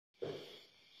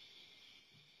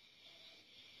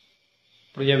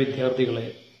പ്രിയ വിദ്യാർത്ഥികളെ,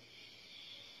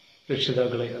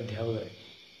 രക്ഷിതാക്കളെ, അധ്യാപകരെ,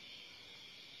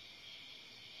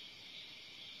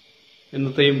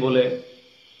 എന്നത്തെയും പോലെ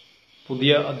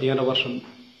പുതിയ അധ്യയന വർഷം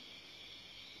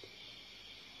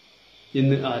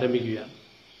ഇന്ന് ആരംഭിക്കുകയാണ്.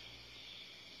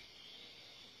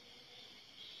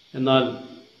 എന്നാൽ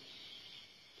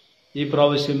ഈ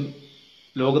പ്രാവശ്യം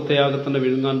ലോകത്തെയാകെ തന്നെ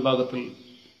വിഴുങ്ങാൻ പാകത്തിൽ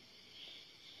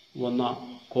വന്ന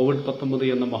കോവിഡ്-19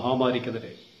 എന്ന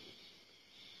മഹാമാരിക്കെതിരെ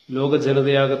ലോക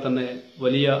ജനതയാകെ തന്നെ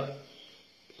വലിയ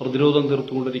പ്രതിരോധം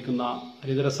തീർത്തുകൊണ്ടിരിക്കുന്ന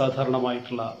അനിതര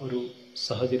സാധാരണമായിട്ടുള്ള ഒരു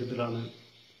സാഹചര്യത്തിലാണ്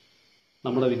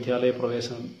നമ്മുടെ വിദ്യാലയ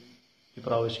പ്രവേശനം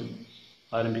ഇപ്രാവശ്യം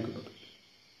ആരംഭിക്കുന്നത്.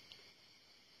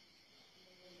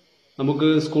 നമുക്ക്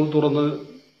സ്കൂൾ തുറന്ന്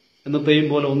എന്നത്തെയും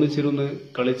പോലെ ഒന്നിച്ചിരുന്ന്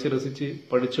കളിച്ച് രസിച്ച്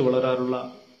പഠിച്ചു വളരാനുള്ള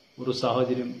ഒരു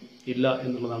സാഹചര്യം ഇല്ല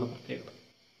എന്നുള്ളതാണ് പ്രത്യേകത.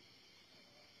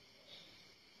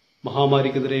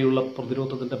 മഹാമാരിക്കെതിരെയുള്ള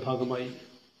പ്രതിരോധത്തിന്റെ ഭാഗമായി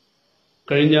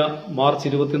കഴിഞ്ഞ മാർച്ച്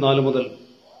 24 മുതൽ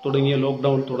തുടങ്ങിയ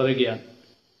ലോക്ക്ഡൌൺ തുടരുകയാണ്.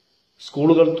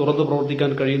 സ്കൂളുകൾ തുറന്നു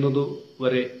പ്രവർത്തിക്കാൻ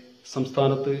കഴിയുന്നതുവരെ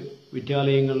സംസ്ഥാനത്ത്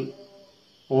വിദ്യാലയങ്ങൾ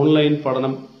ഓൺലൈൻ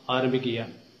പഠനം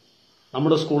ആരംഭിക്കുകയാണ്.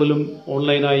 നമ്മുടെ സ്കൂളിലും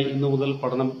ഓൺലൈനായി ഇന്നു മുതൽ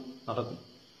പഠനം നടക്കും.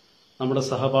 നമ്മുടെ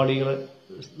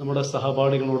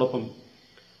സഹപാഠികളോടൊപ്പം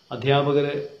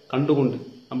അധ്യാപകരെ കണ്ടുകൊണ്ട്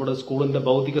നമ്മുടെ സ്കൂളിന്റെ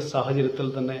ഭൗതിക സാഹചര്യത്തിൽ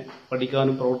തന്നെ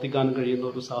പഠിക്കാനും പ്രവർത്തിക്കാനും കഴിയുന്ന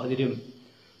ഒരു സാഹചര്യം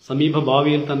സമീപ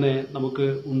ഭാവിയിൽ തന്നെ നമുക്ക്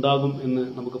ഉണ്ടാകും എന്ന്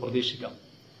നമുക്ക് പ്രതീക്ഷിക്കാം.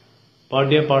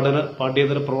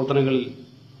 പാഠ്യേതര പ്രവർത്തനങ്ങളിൽ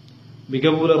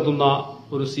മികവ് പുലർത്തുന്ന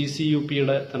ഒരു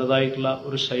CCUPയുടെ തനതായിട്ടുള്ള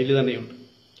ഒരു ശൈലി തന്നെയുണ്ട്.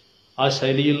 ആ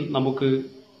ശൈലിയിൽ നമുക്ക്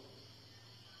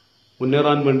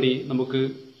മുന്നേറാൻ വേണ്ടി നമുക്ക്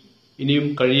ഇനിയും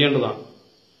കഴിയേണ്ടതാണ്.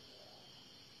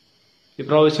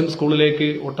 ഇപ്രാവശ്യം സ്കൂളിലേക്ക്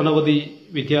ഒട്ടനവധി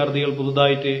വിദ്യാർത്ഥികൾ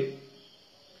പുതുതായിട്ട്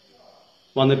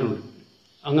വന്നിട്ടുണ്ട്.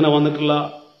 അങ്ങനെ വന്നിട്ടുള്ള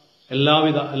എല്ലാ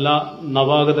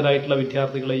നവാഗതരായിട്ടുള്ള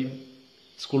വിദ്യാർത്ഥികളെയും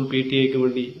സ്കൂൾ PTAക്ക്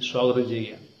വേണ്ടി സ്വാഗതം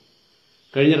ചെയ്യുകയാണ്.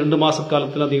 കഴിഞ്ഞ 2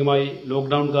 മാസക്കാലത്തിലധികമായി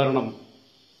ലോക്ക്ഡൌൺ കാരണം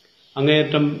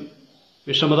അങ്ങേയറ്റം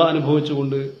വിഷമത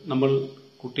അനുഭവിച്ചുകൊണ്ട്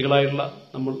കുട്ടികളായിട്ടുള്ള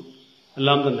നമ്മൾ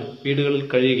എല്ലാം തന്നെ വീടുകളിൽ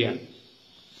കഴിയുകയാണ്.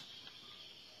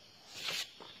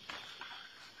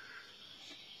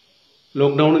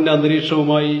 ലോക്ക്ഡൌണിന്റെ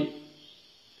അന്തരീക്ഷവുമായി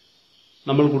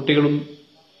നമ്മൾ കുട്ടികളും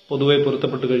പൊതുവെ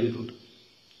പൊരുത്തപ്പെട്ട് കഴിഞ്ഞിട്ടുണ്ട്.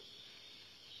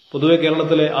 പൊതുവെ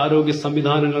കേരളത്തിലെ ആരോഗ്യ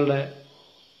സംവിധാനങ്ങളുടെ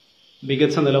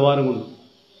മികച്ച നിലവാരം കൊണ്ടും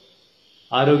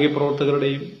ആരോഗ്യ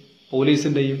പ്രവർത്തകരുടെയും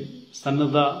പോലീസിന്റെയും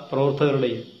സന്നദ്ധ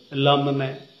പ്രവർത്തകരുടെയും എല്ലാം തന്നെ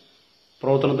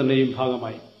പ്രവർത്തനത്തിന്റെയും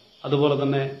ഭാഗമായി, അതുപോലെ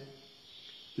തന്നെ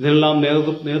ഇതിനെല്ലാം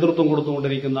നേതൃത്വം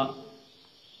കൊടുത്തുകൊണ്ടിരിക്കുന്ന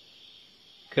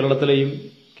കേരളത്തിലെയും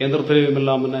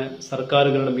കേന്ദ്രത്തിലെയുമെല്ലാം തന്നെ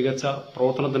സർക്കാരുകളുടെ മികച്ച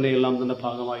പ്രവർത്തനത്തിന്റെയെല്ലാം തന്നെ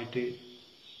ഭാഗമായിട്ട്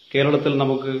കേരളത്തിൽ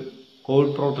നമുക്ക്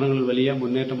കോവിഡ് പ്രവർത്തനങ്ങളിൽ വലിയ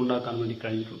മുന്നേറ്റമുണ്ടാക്കാൻ വേണ്ടി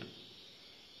കഴിഞ്ഞിട്ടുണ്ട്.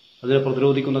 അതിനെ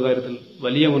പ്രതിരോധിക്കുന്ന കാര്യത്തിൽ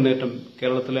വലിയ മുന്നേറ്റം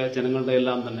കേരളത്തിലെ ജനങ്ങളുടെ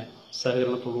എല്ലാം തന്നെ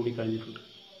സഹകരണത്തോടുകൂടി കഴിഞ്ഞിട്ടുണ്ട്.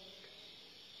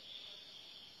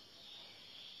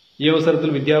 ഈ അവസരത്തിൽ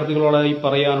വിദ്യാർത്ഥികളോടായി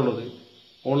പറയാനുള്ളത്,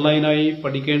 ഓൺലൈനായി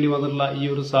പഠിക്കേണ്ടി വന്നിട്ടുള്ള ഈ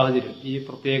ഒരു സാഹചര്യം, ഈ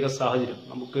പ്രത്യേക സാഹചര്യം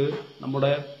നമുക്ക്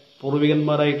നമ്മുടെ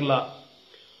പൂർവികന്മാരായിട്ടുള്ള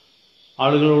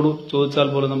ആളുകളോട് ചോദിച്ചാൽ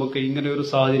പോലെ നമുക്ക് ഇങ്ങനെ ഒരു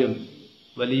സാഹചര്യം,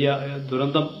 വലിയ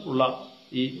ദുരന്തം ഉള്ള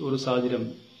ഈ ഒരു സാഹചര്യം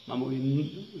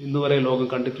ഇന്നുവരെ ലോകം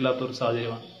കണ്ടിട്ടില്ലാത്ത ഒരു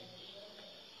സാഹചര്യമാണ്.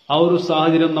 ആ ഒരു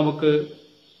സാഹചര്യം നമുക്ക്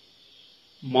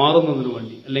മാറുന്നതിനു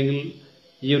വേണ്ടി, അല്ലെങ്കിൽ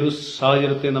ഈ ഒരു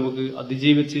സാഹചര്യത്തെ നമുക്ക്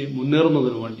അതിജീവിച്ച്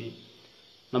മുന്നേറുന്നതിനു വേണ്ടി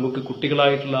നമുക്ക്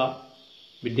കുട്ടികളായിട്ടുള്ള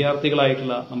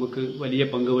വിദ്യാർത്ഥികളായിട്ടുള്ള നമുക്ക് വലിയ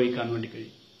പങ്ക് വഹിക്കാൻ വേണ്ടി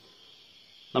കഴിയും.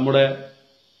 നമ്മുടെ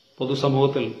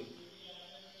പൊതുസമൂഹത്തിൽ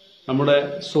നമ്മുടെ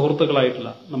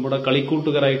സുഹൃത്തുക്കളായിട്ടുള്ള, നമ്മുടെ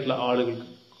കളിക്കൂട്ടുകാരായിട്ടുള്ള ആളുകൾക്ക്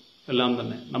എല്ലാം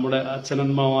തന്നെ, നമ്മുടെ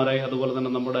അച്ഛനമ്മമാരായി അതുപോലെ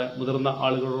തന്നെ നമ്മുടെ മുതിർന്ന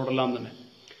ആളുകളോടെല്ലാം തന്നെ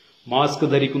മാസ്ക്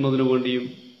ധരിക്കുന്നതിനു വേണ്ടിയും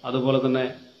അതുപോലെ തന്നെ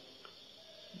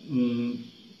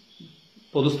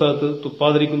പൊതുസ്ഥലത്ത്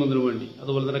തുപ്പാതിരിക്കുന്നതിനു വേണ്ടി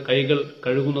അതുപോലെ തന്നെ കൈകൾ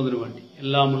കഴുകുന്നതിനു വേണ്ടി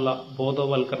എല്ലാമുള്ള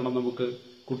ബോധവൽക്കരണം നമുക്ക്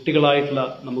കുട്ടികളായിട്ടുള്ള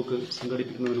നമുക്ക്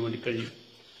സംഘടിപ്പിക്കുന്നതിനു വേണ്ടി കഴിയും.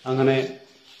 അങ്ങനെ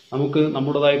നമുക്ക്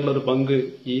നമ്മുടേതായിട്ടുള്ള ഒരു പങ്ക്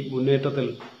ഈ മുന്നേറ്റത്തിൽ,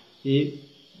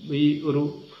 ഈ ഒരു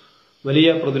വലിയ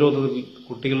പ്രതിരോധത്തിൽ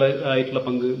കുട്ടികളായിട്ടുള്ള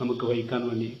പങ്ക് നമുക്ക് വഹിക്കാൻ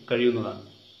വേണ്ടി കഴിയുന്നതാണ്.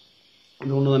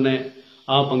 അതുകൊണ്ട് തന്നെ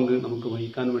ആ പങ്ക് നമുക്ക്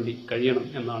വഹിക്കാൻ വേണ്ടി കഴിയണം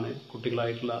എന്നാണ്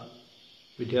കുട്ടികളായിട്ടുള്ള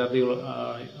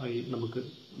വിദ്യാർത്ഥികളായി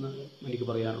എനിക്ക്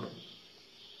പറയാനുള്ളത്.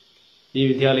 ഈ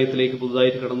വിദ്യാലയത്തിലേക്ക്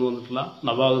പുതുതായിട്ട് കടന്നു വന്നിട്ടുള്ള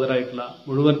നവാഗതരായിട്ടുള്ള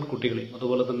മുഴുവൻ കുട്ടികളെയും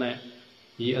അതുപോലെ തന്നെ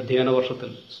ഈ അധ്യയന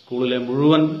വർഷത്തിൽ സ്കൂളിലെ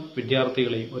മുഴുവൻ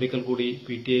വിദ്യാർത്ഥികളെയും ഒരിക്കൽ കൂടി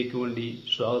PTAക്ക് വേണ്ടി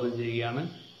സ്വാഗതം ചെയ്യുകയാണ്.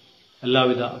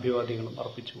 എല്ലാവിധ അഭിവാദ്യങ്ങളും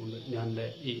അർപ്പിച്ചുകൊണ്ട് ഞാൻ എൻ്റെ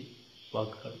ഈ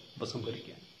വാക്കുകൾ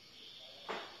ഉപസംഹരിക്കുകയാണ്.